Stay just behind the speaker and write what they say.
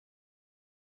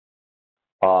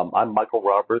I'm Michael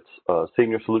Roberts,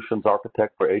 Senior Solutions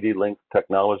Architect for AD-Link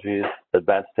Technologies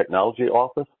Advanced Technology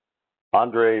Office.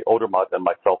 Andre Odermatt and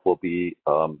myself will be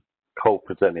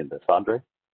co-presenting this. Andre?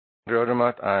 Andre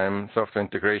Odermatt, I'm Software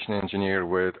Integration Engineer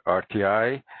with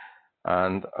RTI.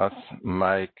 And as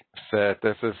Mike said,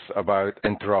 this is about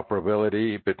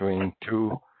interoperability between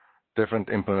two different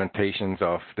implementations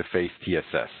of the FACE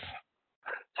TSS.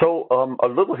 So a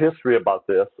little history about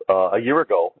this. A year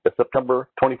ago, September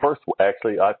 21st,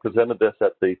 actually, I presented this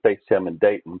at the FACE TIM in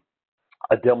Dayton,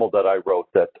 a demo that I wrote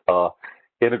that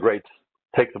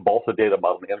takes a balsa data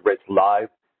model and integrates live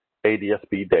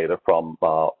ADSB data from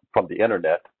the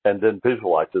internet and then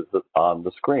visualizes it on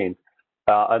the screen.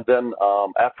 And then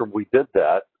after we did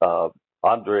that,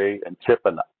 Andre and Chip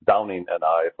and Downing and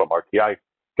I from RTI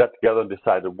got together and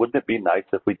decided, wouldn't it be nice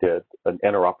if we did an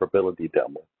interoperability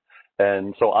demo?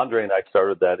 And so Andre and I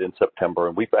started that in September,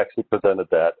 and we've actually presented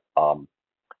that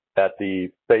at the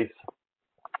FACE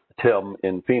TIM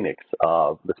in Phoenix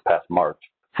this past March.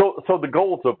 So the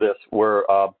goals of this were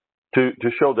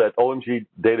to show that OMG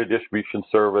data distribution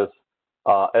service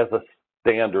as a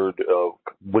standard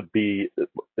would be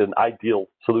an ideal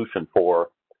solution for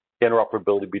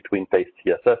interoperability between FACE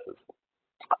TSSs.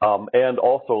 And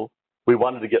also, we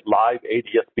wanted to get live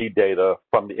ADSB data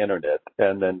from the internet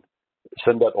and then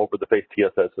send that over the FACE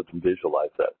TSSs and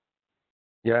visualize that.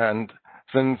 Yeah, and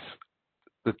since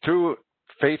the two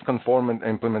FACE conformant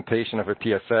implementation of a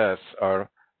TSS are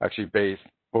actually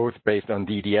both based on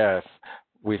DDS,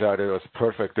 we thought it was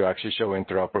perfect to actually show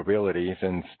interoperability,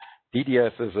 since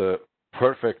DDS is a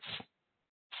perfect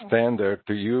standard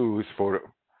to use for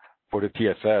the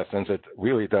TSS, since it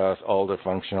really does all the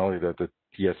functionality that the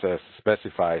TSS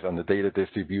specifies on the data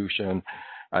distribution,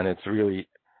 and it's really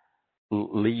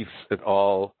leaves it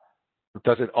all,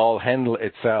 does it all handle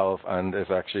itself, and is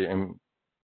actually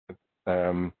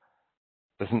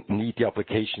doesn't need the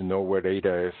application to know where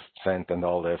data is sent and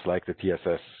all this, like the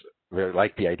TSS,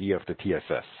 like the idea of the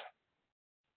TSS.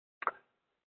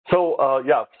 So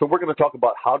so we're going to talk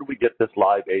about how do we get this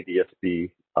live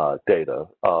ADSB data.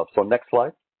 So next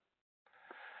slide.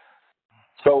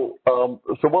 So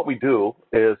what we do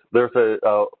is there's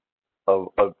a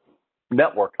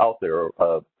network out there,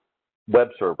 web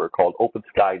server called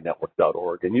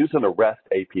openskynetwork.org, and using a REST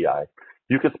API,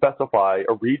 you can specify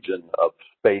a region of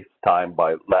space-time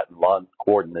by Latin long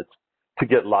coordinates to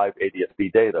get live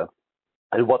ADSB data.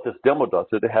 And what this demo does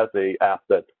is it has an app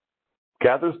that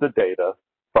gathers the data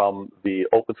from the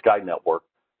OpenSky network,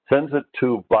 sends it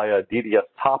via DDS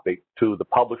topic to the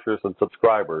publishers and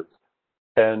subscribers.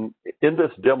 And in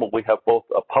this demo, we have both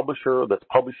a publisher that's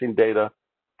publishing data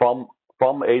from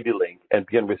AD-Link and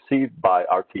being received by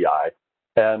RTI,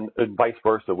 and vice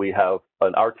versa. We have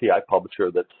an RTI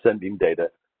publisher that's sending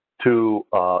data to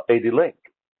AD-Link.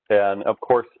 And of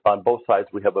course, on both sides,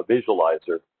 we have a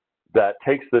visualizer that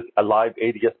takes this live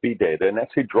ADSB data and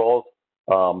actually draws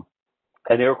an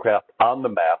aircraft on the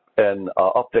map and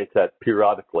updates that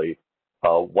periodically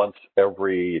once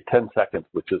every 10 seconds,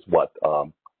 which is what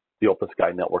the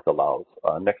OpenSky network allows.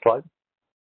 Next slide.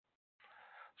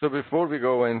 So before we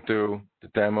go into the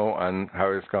demo and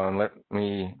how it's gone, let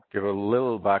me give a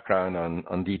little background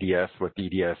on DDS, what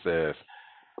DDS is.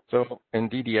 So in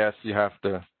DDS, you have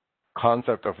the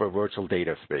concept of a virtual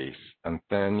data space, and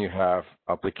then you have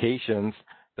applications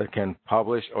that can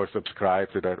publish or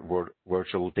subscribe to that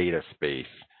virtual data space.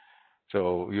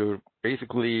 So you're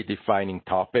basically defining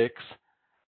topics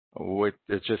with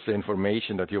just the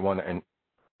information that you want to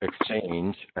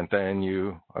exchange, and then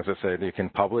you, as I said, you can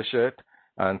publish it,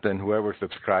 and then whoever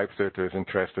subscribes to it or is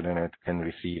interested in it can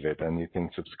receive it. And you can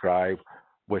subscribe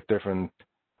with different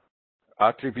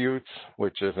attributes,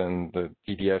 which is in the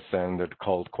DDS standard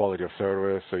called quality of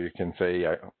service. So you can say,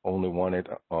 I only want it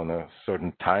on a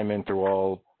certain time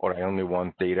interval, or I only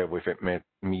want data if it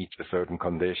meets a certain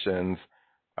conditions.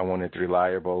 I want it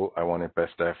reliable. I want it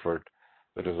best effort.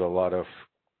 So there's a lot of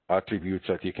attributes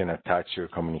that you can attach to your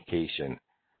communication.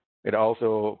 It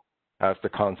also has the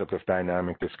concept of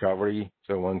dynamic discovery.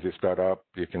 So once you start up,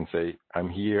 you can say, I'm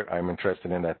here, I'm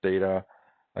interested in that data.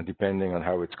 And depending on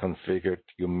how it's configured,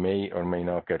 you may or may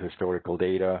not get historical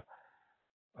data.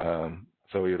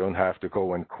 So you don't have to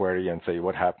go and query and say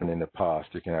what happened in the past.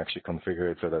 You can actually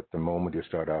configure it so that the moment you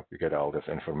start up, you get all this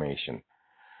information.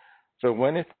 So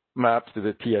when it maps to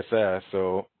the TSS,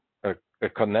 so a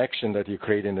connection that you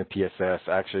create in the TSS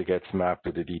actually gets mapped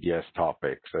to the DDS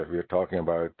topic. So if we're talking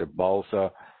about the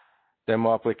Balsa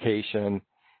demo application,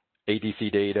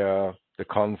 ADC data, the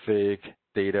config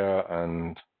data,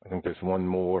 and I think there's one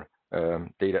more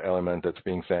data element that's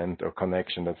being sent or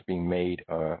connection that's being made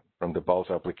from the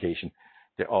Balsa application.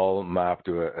 they all map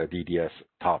to a DDS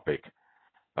topic.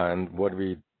 And what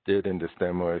we did in this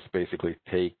demo is basically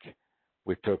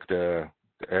we took the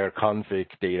air config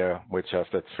data, which has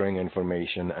that string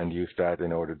information, and used that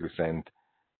in order to send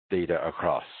data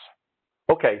across.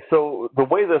 Okay, so the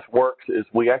way this works is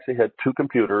we actually had two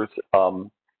computers,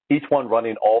 each one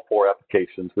running all four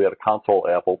applications. We had a console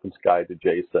app, OpenSky to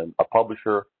JSON, a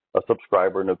publisher, a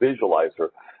subscriber, and a visualizer.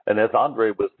 And as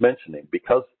Andre was mentioning,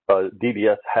 because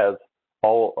DDS has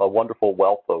a wonderful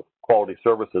wealth of quality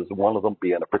services, one of them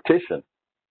being a partition,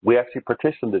 we actually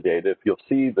partitioned the data. If you'll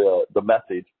see the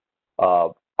message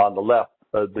on the left,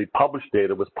 the published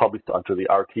data was published onto the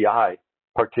RTI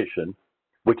partition,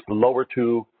 which the lower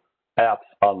two apps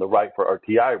on the right for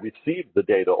RTI received the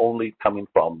data only coming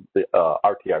from the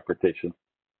RTI partition,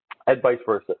 and vice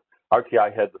versa.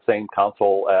 RTI had the same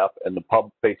console app and the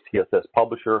FACE TSS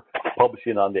publisher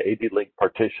publishing on the AD-Link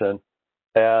partition,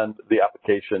 and the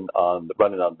application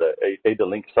running on the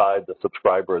AD-Link side, the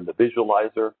subscriber and the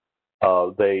visualizer.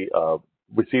 They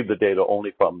received the data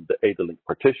only from the AD-Link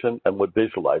partition and would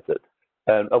visualize it.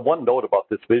 And one note about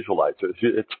this visualizer is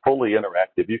it's fully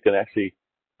interactive. You can actually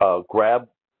grab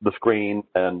the screen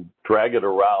and drag it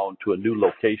around to a new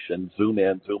location, zoom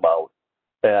in, zoom out,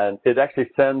 and it actually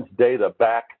sends data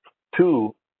back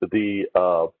to the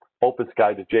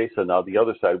OpenSky to JSON on the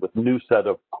other side with new set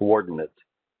of coordinates,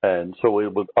 and so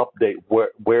it would update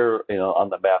where on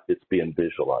the map it's being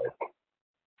visualized.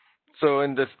 So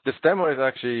in this demo is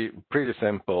actually pretty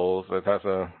simple. So it has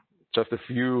just a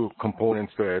few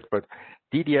components to it, but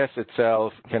DDS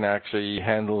itself can actually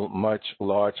handle much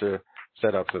larger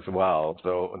setups as well.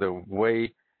 So the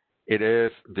way it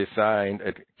is designed,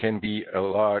 it can be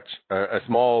a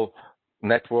small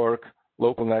network,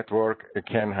 local network. It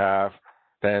can have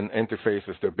then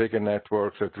interfaces to a bigger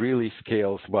network. So it really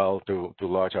scales well to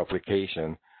large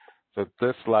application. So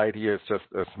this slide here is just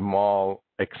a small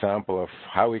example of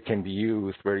how it can be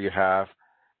used, where you have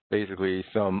basically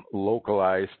some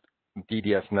localized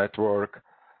DDS network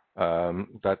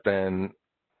that then,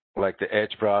 like the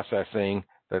edge processing,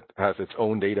 that has its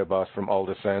own data bus from all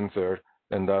the sensor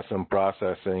and does some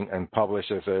processing and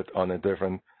publishes it on a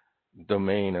different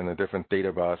domain and a different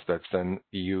data bus that's then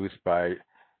used by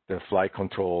the flight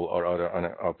control or other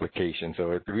applications.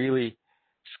 So it really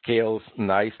scales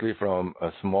nicely from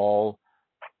a small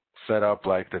setup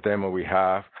like the demo we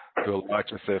have to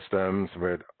larger systems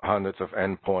with hundreds of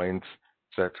endpoints,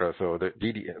 etc. So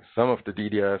some of the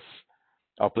DDS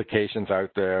applications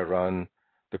out there run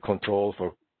the control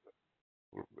for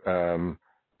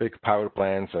big power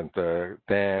plants and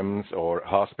dams or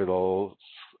hospitals,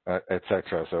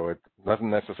 etc. So it doesn't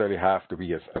necessarily have to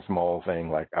be a small thing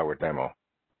like our demo.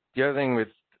 The other thing with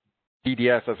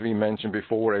DDS, as we mentioned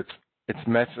before, it's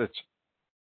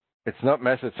not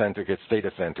message-centric, it's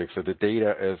data-centric. So the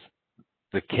data is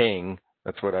the king.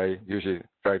 That's what I usually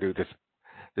try to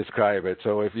describe it.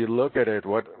 So if you look at it,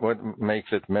 what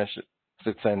makes it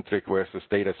message-centric versus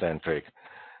data-centric?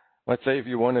 Let's say if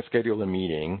you want to schedule a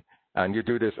meeting and you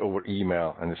do this over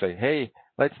email and you say, hey,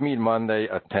 let's meet Monday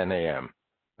at 10 a.m.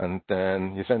 And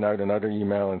then you send out another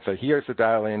email and say, here's the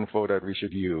dial info that we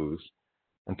should use.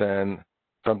 And then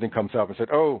something comes up and said,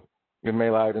 oh, you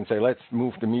mail out and say, let's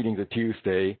move the meeting to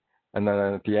Tuesday. And then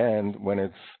at the end, when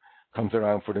it comes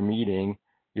around for the meeting,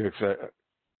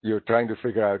 you're trying to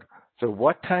figure out, so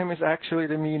what time is actually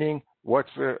the meeting?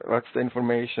 What's the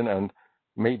information? And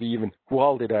maybe even who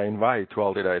all did I invite? Who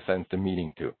all did I send the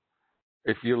meeting to?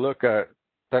 If you look at,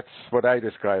 that's what I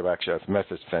describe actually as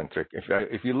message-centric.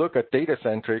 If you look at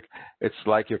data-centric, it's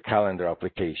like your calendar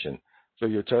application. So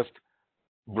you're just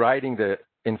writing the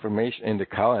information in the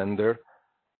calendar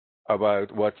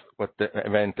about what the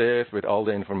event is with all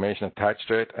the information attached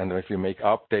to it. And if you make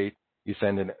update,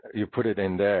 you put it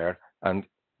in there, and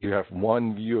you have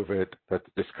one view of it that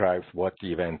describes what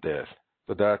the event is.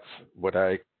 So that's what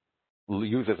I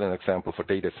use as an example for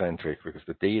data-centric, because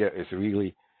the data is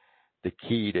really the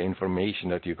key, the information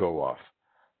that you go off.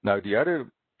 Now, the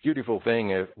other beautiful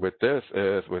thing is with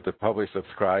the publish,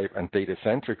 subscribe, and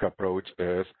data-centric approach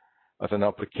is, as an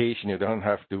application, you don't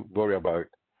have to worry about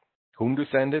whom to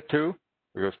send it to,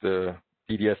 because the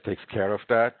DDS takes care of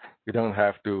that. You don't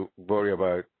have to worry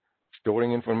about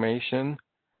storing information,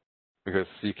 because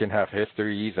you can have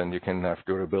histories and you can have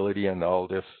durability and all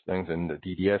these things in the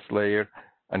DDS layer.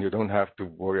 And you don't have to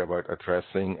worry about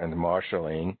addressing and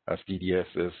marshalling, as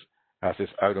DDS has this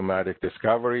automatic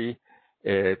discovery.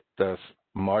 It does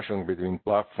marshalling between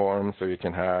platforms, so you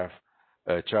can have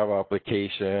a Java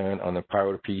application on a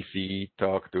Power PC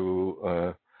talk to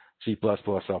a C++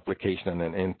 application on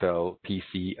an Intel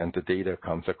PC, and the data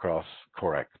comes across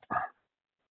correct.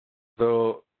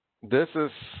 So this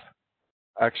is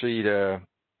actually the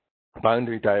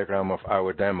boundary diagram of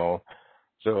our demo.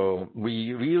 So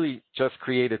we really just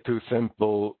created two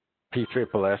simple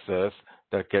PSSS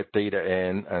that get data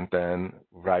in and then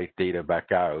write data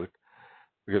back out,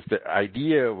 because the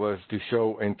idea was to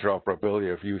show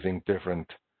interoperability of using different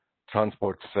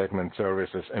transport segment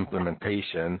services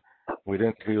implementation. We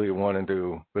didn't really want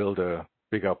to build a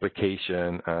big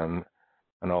application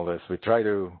and all this. We try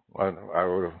to,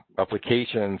 our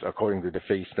applications according to the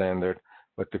FACE standard,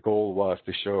 but the goal was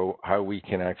to show how we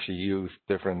can actually use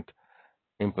different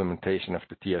implementation of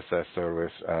the TSS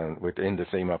service within the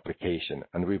same application.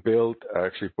 And we built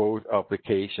actually both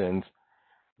applications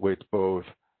with both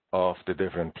of the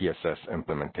different TSS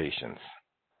implementations.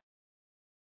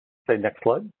 Okay, next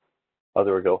slide. Oh,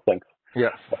 there we go. Thanks.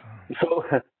 Yes. So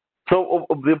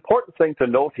the important thing to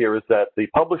note here is that the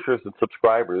publishers and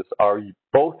subscribers are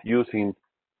both using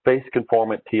FACE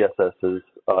conformant TSSs,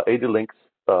 AD-Link's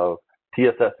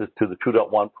TSSs to the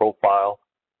 2.1 profile,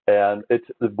 and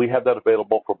we have that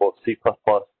available for both C++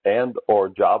 and or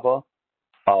Java.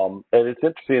 And it's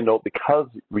interesting to note, because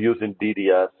we're using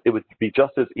DDS, it would be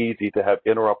just as easy to have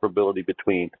interoperability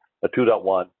between a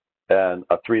 2.1 and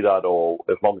a 3.0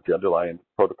 as long as the underlying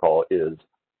protocol is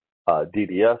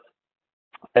DDS.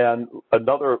 And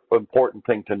another important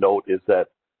thing to note is that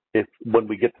when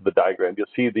we get to the diagram, you'll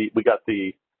see we got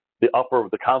the upper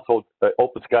of the console,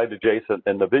 OpenSky adjacent,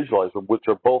 and the visualizer, which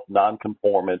are both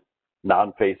non-conformant,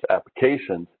 non-FACE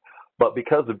applications. But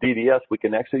because of DDS, we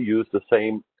can actually use the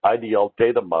same IDL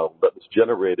data model that was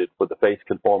generated for the FACE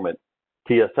conformant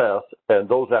TSS, and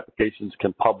those applications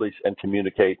can publish and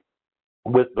communicate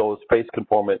with those FACE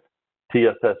conformant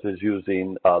TSSs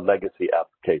using legacy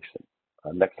applications.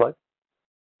 Next slide.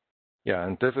 Yeah,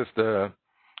 and this is the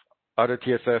other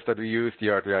TSS that we use, the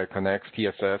RTI Connects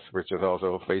TSS, which is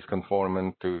also FACE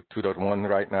conformant to 2.1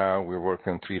 right now. We're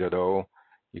working on 3.0.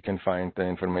 You can find the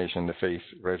information in the FACE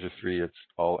registry. It's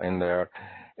all in there.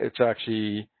 It's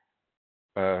actually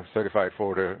certified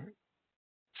for the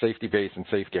safety base and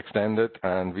safety extended,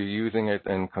 and we're using it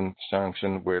in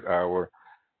conjunction with our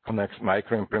Connects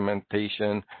micro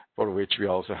implementation, for which we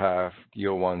also have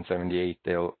DO 178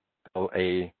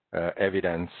 LA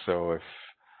evidence. So if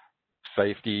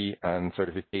safety and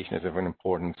certification is of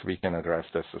importance, we can address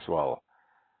this as well.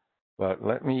 But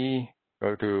let me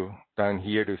go down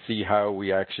here to see how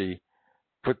we actually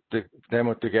put the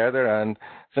demo together. And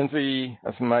since we,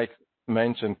 as Mike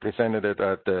mentioned, presented it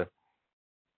at the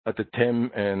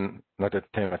TIM and not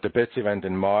at TIM, at the BITS event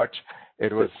in March,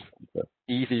 it was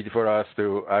easy for us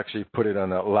to actually put it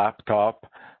on a laptop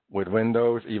with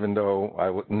Windows, even though I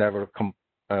would never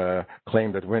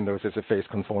claim that Windows is a FACE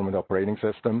conformant operating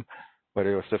system, but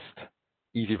it was just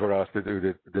easy for us to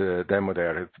do the demo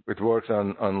there. It works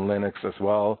on Linux as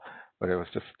well, but it was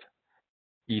just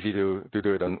easy to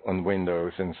do it on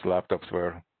Windows, since laptops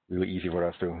were really easy for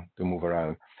us to move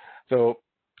around. So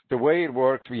the way it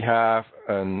works, we have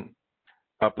an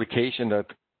application that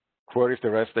queries the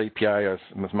REST API, as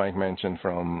Mike mentioned,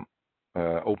 from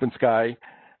OpenSky,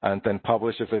 and then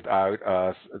publishes it out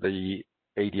as the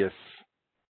ADS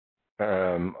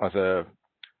as a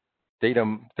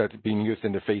data that's being used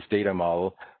in the FACE data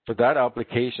model. So that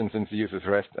application, since it uses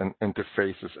REST and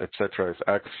interfaces, etc., is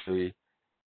actually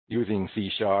using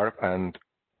C# and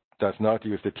does not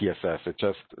use the TSS. It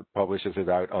just publishes it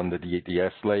out on the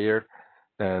DDS layer.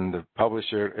 And the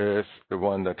publisher is the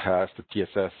one that has the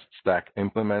TSS stack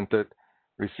implemented,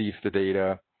 receives the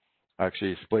data,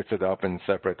 actually splits it up in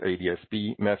separate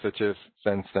ADSB messages,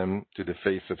 sends them to the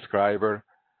FACE subscriber,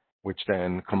 which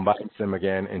then combines them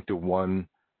again into one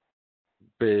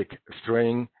big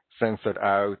string, sends it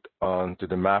out onto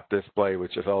the map display,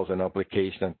 which is also an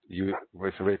application that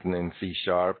was written in C#,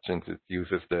 since it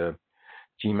uses the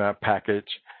GMAP package.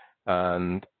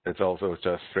 And it's also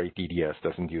just straight DDS,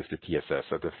 doesn't use the TSS.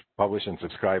 So the publish and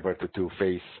subscribe are the two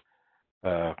FACE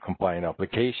compliant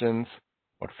applications,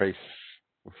 or FACE,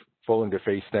 following the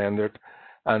FACE standard.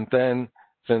 And then,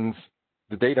 since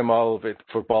the data model of it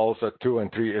for Balsa 2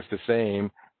 and 3 is the same,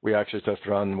 we actually just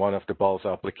run one of the Balsa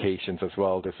applications as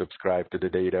well to subscribe to the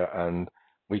data, and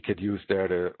we could use there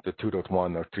the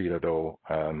 2.1 or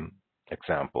 3.0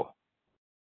 example.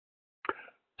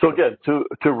 So again,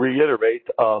 to reiterate,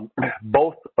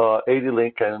 both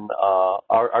AD-Link and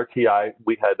RTI,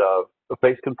 we had a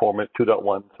FACE conformant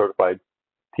 2.1 certified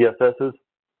TSSs.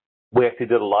 We actually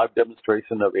did a live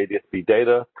demonstration of ADSB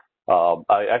data. A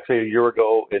year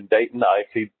ago in Dayton, I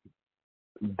actually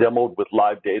demoed with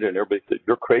live data, and everybody said,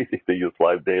 "You're crazy to use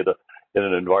live data in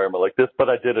an environment like this," but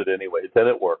I did it anyways, and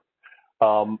it worked.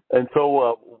 And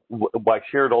so I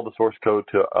shared all the source code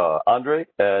to Andre,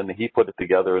 and he put it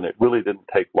together, and it really didn't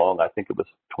take long. I think it was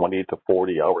 20 to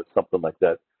 40 hours, something like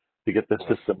that, to get the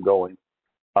system going.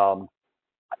 And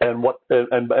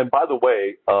by the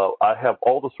way, I have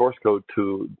all the source code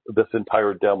to this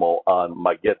entire demo on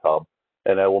my GitHub,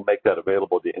 and I will make that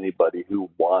available to anybody who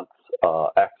wants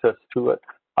access to it.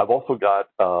 I've also got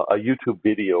a YouTube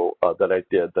video that I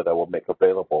did that I will make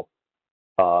available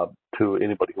to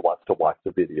anybody who wants to watch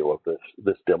the video of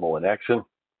this demo in action.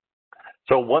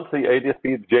 So once the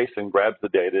ADSB JSON grabs the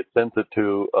data, it sends it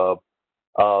to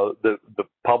the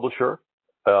publisher,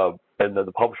 and then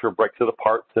the publisher breaks it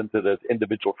apart, sends it as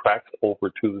individual tracks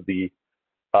over to the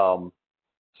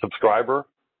subscriber,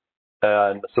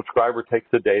 and the subscriber takes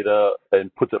the data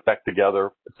and puts it back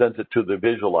together, sends it to the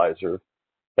visualizer,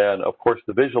 and of course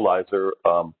the visualizer,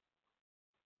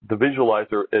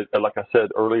 is, like I said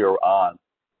earlier on,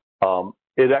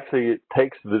 it actually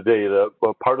takes the data.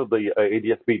 Well, part of the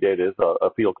ADSB data is a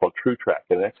field called TrueTrack,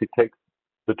 and it actually takes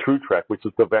the TrueTrack, which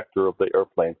is the vector of the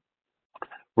airplane,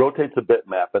 rotates a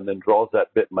bitmap, and then draws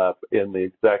that bitmap in the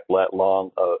exact lat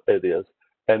long it is.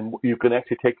 And you can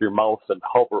actually take your mouse and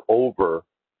hover over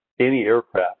any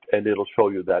aircraft, and it'll show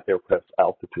you that aircraft's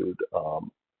altitude. I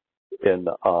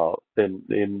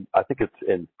think it's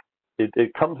in.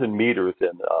 It comes in meters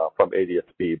from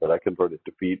ADSB, but I convert it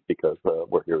to feet because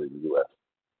we're here in the U.S.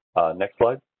 Next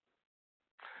slide.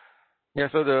 Yeah,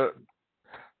 so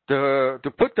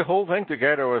to put the whole thing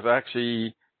together was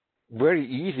actually very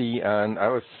easy, and I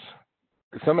was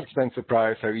to some extent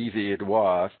surprised how easy it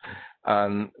was.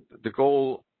 And the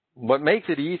goal, what makes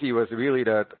it easy was really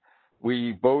that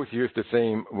we both use the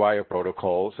same wire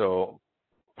protocol, so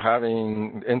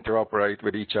having interoperate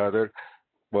with each other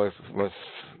was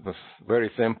very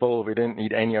simple. We didn't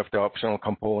need any of the optional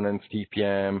components,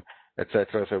 TPM,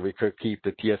 etc. So we could keep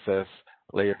the TSS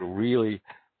layer really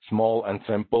small and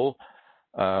simple.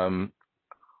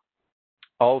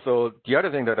 Also, the other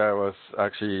thing that I was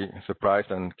actually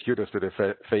surprised, and kudos to the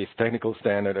FACE technical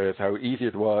standard, is how easy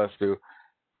it was to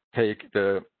take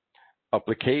the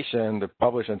application, the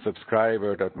publish and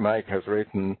subscriber that Mike has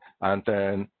written, and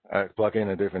then plug in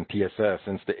a different TSS.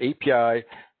 Since the API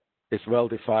is well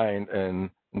defined in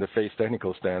the FACE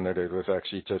technical standard, it was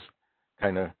actually just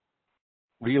kind of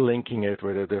relinking it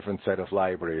with a different set of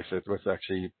libraries. It was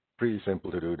actually pretty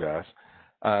simple to do that.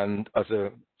 And as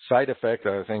a side effect,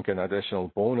 I think an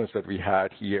additional bonus that we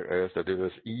had here is that it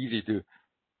was easy to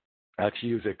actually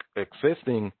use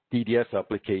existing DDS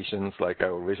applications like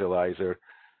our visualizer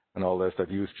and all this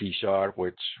that use C#,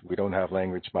 which we don't have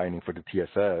language binding for the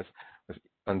TSS,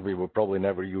 and we will probably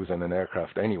never use on an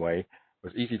aircraft anyway. It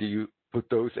was easy to put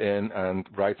those in and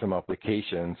write some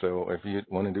applications. So if you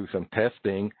want to do some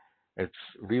testing, it's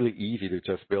really easy to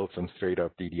just build some straight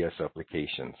up DDS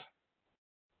applications.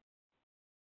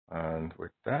 And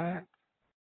with that,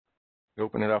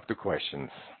 open it up to questions.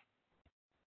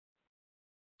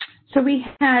 So we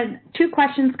had 2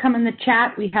 questions come in the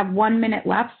chat. We have 1 minute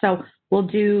left, so we'll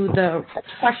do the first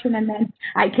question, and then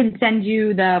I can send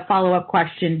you the follow-up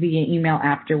question via email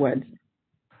afterwards.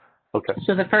 Okay.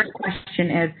 So the first question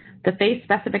is, the FACE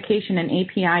specification and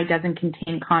API doesn't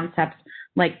contain concepts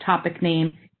like topic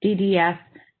name, DDS,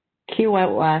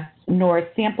 QoS, nor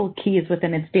sample keys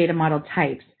within its data model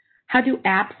types. How do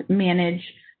apps manage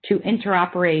to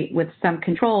interoperate with some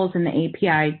controls in the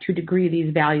API to degree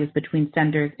these values between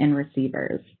senders and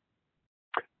receivers?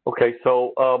 Okay,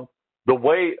 so the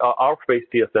way our FACE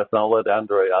TSS, and I'll let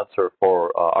Andre answer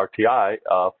for RTI,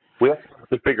 we have a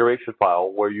configuration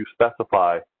file where you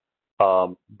specify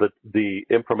the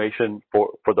information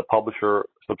for the publisher,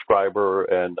 subscriber,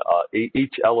 and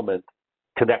each element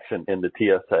connection in the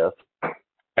TSS,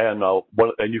 and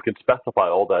you can specify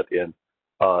all that in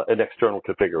an external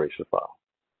configuration file.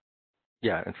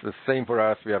 Yeah, it's the same for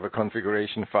us. We have a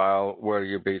configuration file where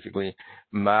you basically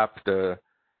map the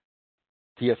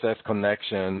TSS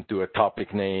connection to a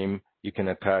topic name. You can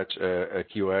attach a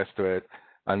QoS to it.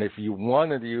 And if you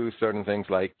wanted to use certain things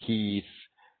like keys,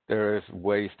 there is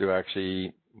ways to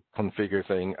actually configure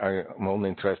saying, I'm only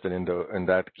interested in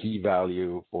that key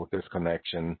value for this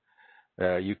connection.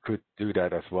 You could do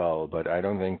that as well, but I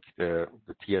don't think the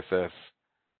TSS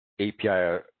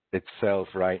API itself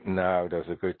right now does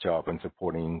a good job in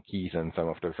supporting keys and some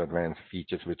of those advanced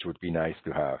features, which would be nice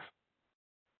to have.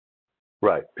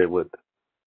 Right, it would.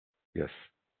 Yes.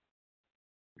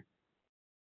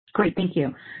 Great, thank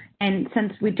you. And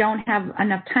since we don't have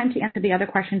enough time to answer the other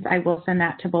questions, I will send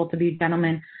that to both of you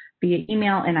gentlemen via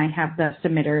email, and I have the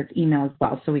submitter's email as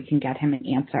well, so we can get him an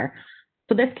answer.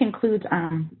 So this concludes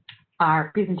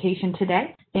our presentation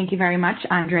today. Thank you very much,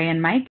 Andre and Mike.